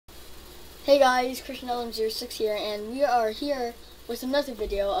Hey guys, ChristianLM06 here, and we are here with another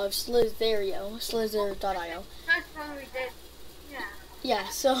video of Slither.io. First one we did, yeah. Yeah,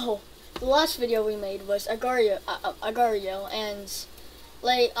 so the last video we made was Agario, and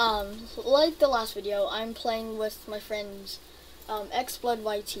like the last video, I'm playing with my friends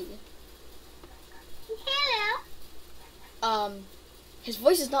xBloodYT. Hello. His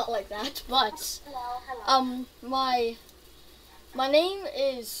voice is not like that, but Hello. my name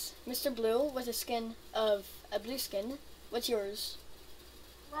is Mr. Blue with a skin of a blue skin. What's yours?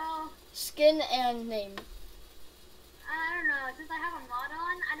 Well, Skin and name. I don't know. Since I have a mod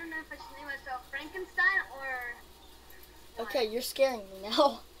on, I don't know if I should name myself Frankenstein or what? Okay, you're scaring me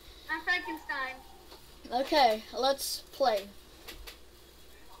now. I'm Frankenstein. Okay, let's play.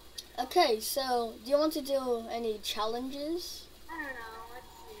 Okay, so do you want to do any challenges? I don't know. Let's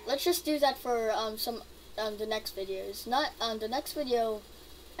see. Let's just do that for the next videos. Not the next video.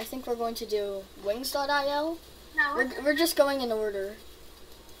 I think we're going to do wings.io. No, We're just going in order.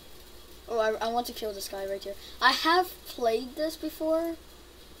 Oh, I want to kill this guy right here. I have played this before.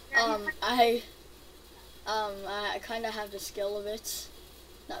 I kind of have the skill of it.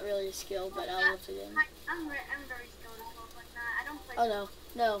 Not really a skill, but I love the game. I'm very skilled as well, but I don't play. Oh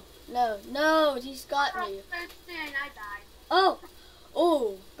no, he's got me. I died.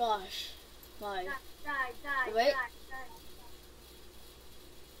 Oh gosh, my. Die. Wait.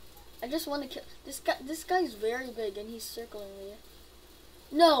 I just want to kill this guy. This guy's very big, and he's circling me.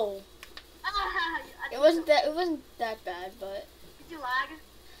 No, it wasn't that bad, but. Did you lag?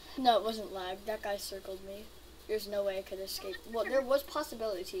 No, it wasn't lag. That guy circled me. There's no way I could escape. Well, there was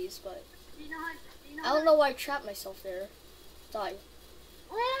possibilities, but I don't know why I trapped myself there. Die.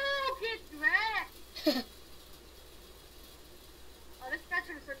 Oh, get wrecked! Oh, this guy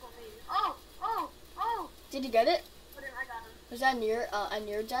trying to circle me. Oh! Did you get it? But I got him. Was that near a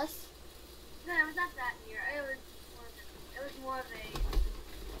near death? No, it was not that near. It was more of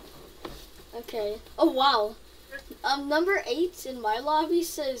a. Okay. Oh wow. Number 8 in my lobby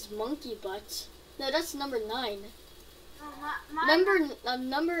says monkey butt. No, that's number 9. Oh,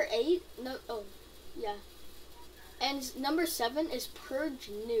 Number 8. No. Oh, yeah. And number 7 is purge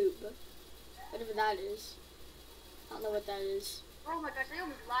noob. Whatever that is. I don't know what that is. Oh my gosh, I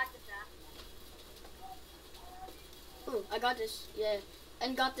almost lagged at that. Ooh, I got this. Yeah,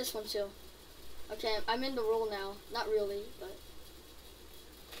 and got this one too. Okay, I'm in the role now. Not really, but.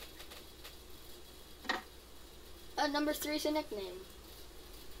 Number 3 is a nickname.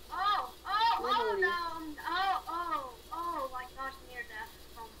 Oh Literally. no! Oh my gosh, near death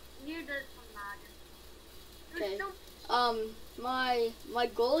from lag. Okay. My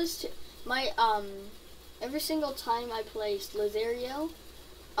goal is to every single time I play Slither.io,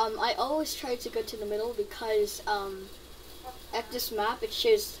 I always try to go to the middle because at this map it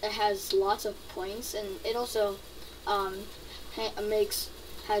has lots of points, and it also has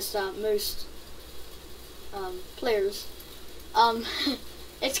most players.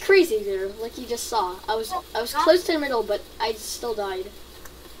 It's crazy there, like you just saw. I was close to the middle, but I still died.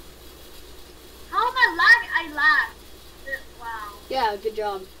 How am I lagged. Wow. Yeah, good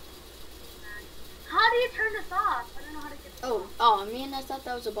job. How do you turn this off? I don't know how to get this off. Oh man, I thought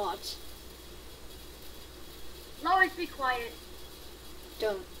that was a bot. Always be quiet.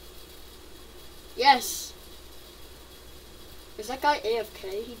 Don't. Yes. Is that guy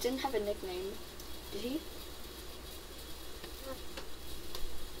AFK? He didn't have a nickname. Did he?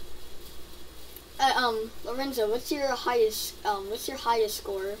 Lorenzo, what's your highest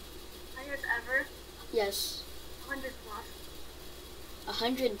score? Highest ever? Yes. 100 plus.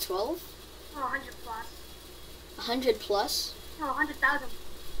 112? No, 100 plus. 100 plus? No, 100,000.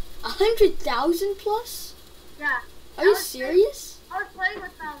 100,000 plus? Yeah. Are you serious? I was playing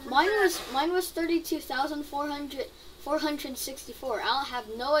with Mine was 32,464. I have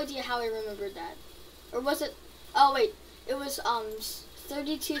no idea how I remembered that. Or was it? Oh wait, it was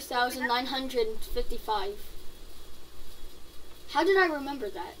 32,955. How did I remember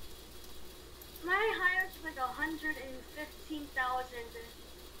that? My highest was like 115,000.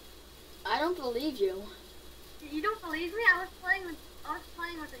 I don't believe you. You don't believe me? I was playing with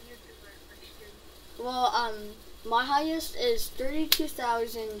a YouTuber. Well, my highest is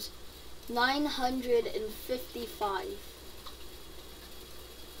 32,955.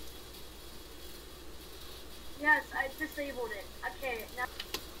 Yes, I disabled it. Okay, now.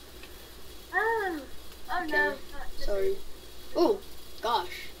 Oh Okay. no. Sorry. Oh,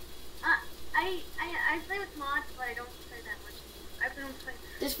 gosh. I play with mods, but I don't play that much. I don't play.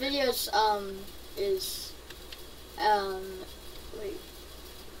 This video is wait.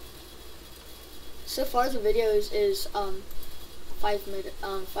 So far the videos is 5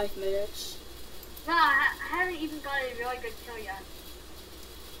 minutes. No, I haven't even got a really good kill yet.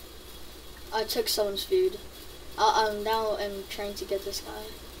 I took someone's food. Now I'm trying to get this guy.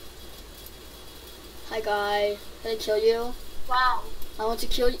 Hi guy, can I kill you? Wow. I want to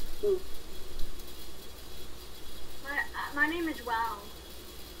kill you. Ooh. My name is Wow.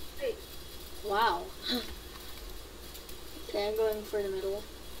 Wait. Wow. Okay, I'm going for the middle.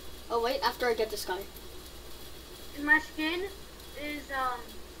 Oh wait, after I get this guy. And my skin is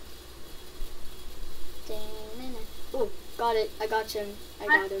Oh, got it. I got him. I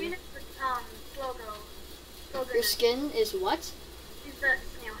my got skin him. is logo. Logo. Your skin is what? Is the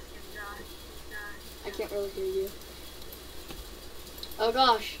snail skin. I can't really hear you. Oh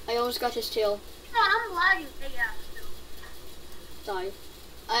gosh, I almost got his tail. Come on, I'm lagging. Hey, yeah. Die.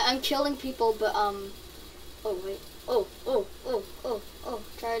 I'm killing people, but oh wait. Oh.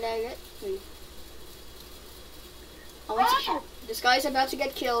 Try to get me. This guy's about to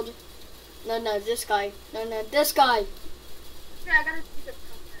get killed. No, this guy. No, this guy. Yeah, I gotta see the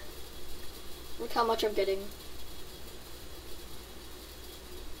filter. Look how much I'm getting.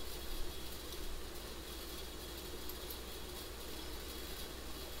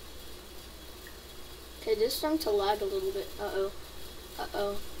 Okay, this is starting to lag a little bit. Uh-oh.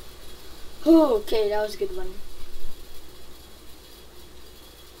 Oh, okay, that was a good one.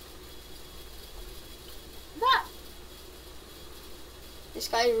 What? This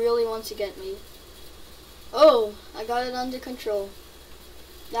guy really wants to get me. Oh, I got it under control.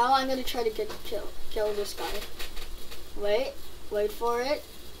 Now I'm gonna try to kill this guy. Wait for it.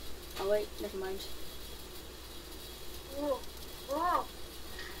 Oh wait, never mind. Whoa. Oh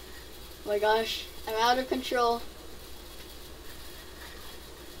my gosh, I'm out of control.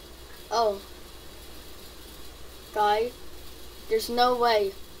 Oh. Guy, there's no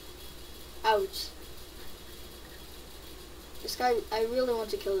way. Ouch. This guy, I really want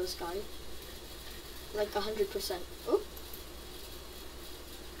to kill this guy. Like 100%. Oh.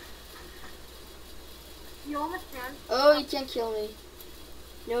 You almost can. Oh, you can't kill me.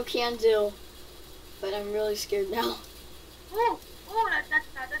 No can do. But I'm really scared now. Oh, that's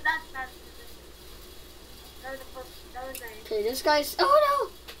bad. That was a. Okay, this guy's. Oh no!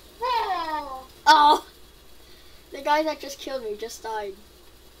 Whoa! Oh! The guy that just killed me just died.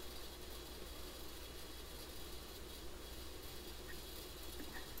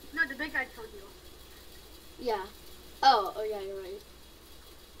 No, the big guy killed you. Yeah. Oh yeah, you're right.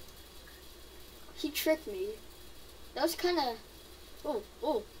 He tricked me. That was kind of. Oh!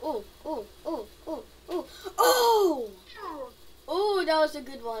 Oh, that was a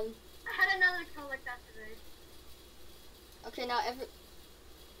good one. I had another kill like that today. Okay, now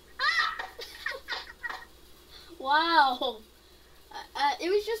Wow. It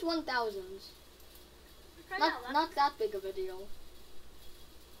was just 1,000. Not that big of a deal.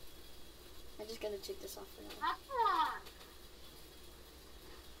 I'm just gonna take this off for now.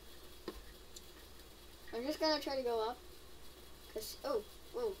 I'm just gonna try to go up. Cause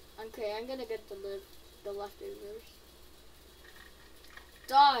okay, I'm gonna get the leftovers.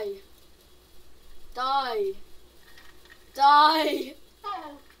 Die!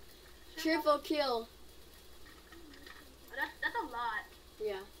 Oh, Triple kill. that's a lot.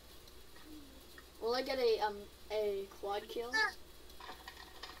 Yeah. Will I get a quad kill?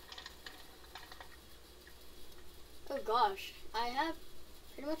 Oh gosh, I have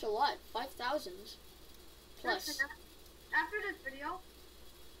pretty much a lot. 5,000 plus. After this video.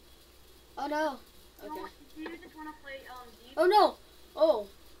 Oh no. Okay. Do you just want to play Deep? Oh no. Oh.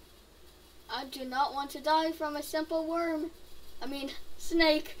 I do not want to die from a simple worm. I mean,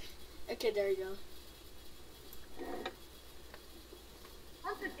 snake. Okay, there you go.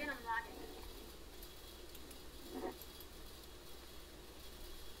 Once again, I'm lagging.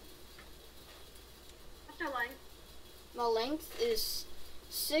 What's your length? My length is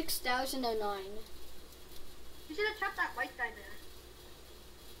 6,009. You should have trapped that white guy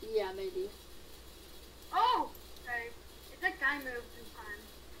there. Yeah, maybe. Oh! Okay. If that guy moves in time.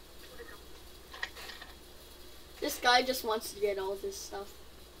 Where'd it go? This guy just wants to get all this stuff.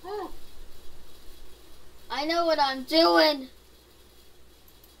 Oh! I know what I'm doing.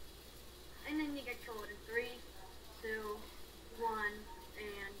 And then you get killed in 3, 2, 1,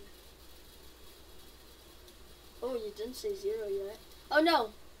 and... Oh, you didn't say 0 yet. Oh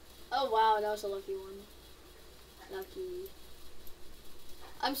no. Oh wow, that was a lucky one. Lucky.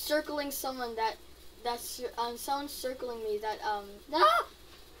 I'm circling someone that's someone's circling me that ah!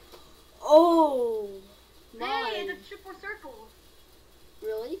 Oh my. Hey, it's a triple circle.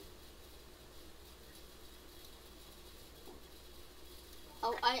 Really?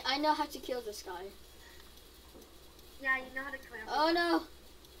 Oh, I know how to kill this guy. Yeah, you know how to kill everyone. Oh no!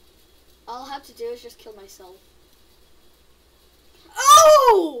 All I have to do is just kill myself.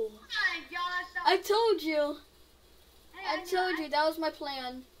 Oh! Oh my gosh! I told you. Hey, I told you that was my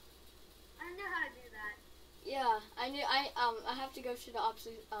plan. I knew how to do that. Yeah, I knew. I have to go to the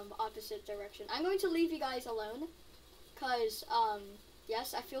opposite direction. I'm going to leave you guys alone, cause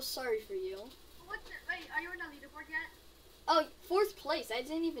yes, I feel sorry for you. Wait, are you on the leaderboard yet? Oh, 4th place. I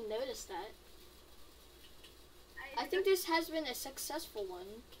didn't even notice that. I think this has been a successful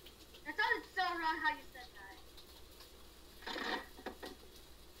one. That sounded so wrong how you said that.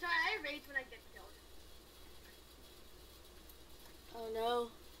 Sorry, I rage when I get killed. Oh no.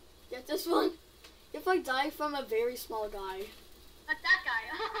 Get this one. If I die from a very small guy. Like that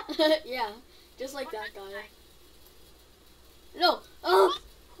guy. Yeah, just like that guy. No. Oh.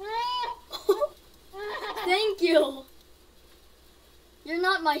 Thank you. You're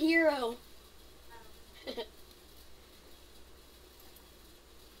not my hero.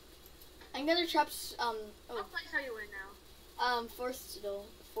 I'm gonna trap. What place are you in now? 4th still.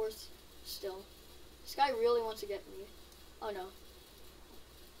 4th still. This guy really wants to get me. Oh no.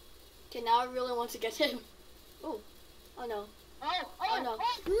 Okay, now I really want to get him. Oh. Oh no. Oh no.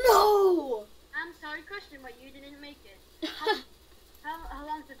 No! I'm sorry, Christian, but you didn't make it. How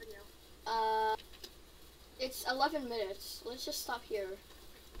long's the video? It's 11 minutes. Let's just stop here.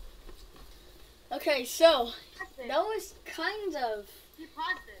 Okay, so that was kind of. You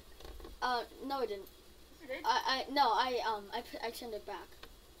paused it. No, I didn't. Yes, you did. I turned it back.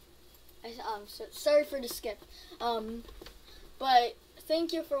 So sorry for the skip. But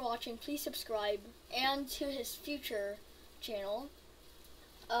thank you for watching. Please subscribe and to his future channel.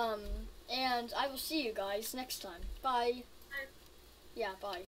 And I will see you guys next time. Bye. Bye. Yeah, bye.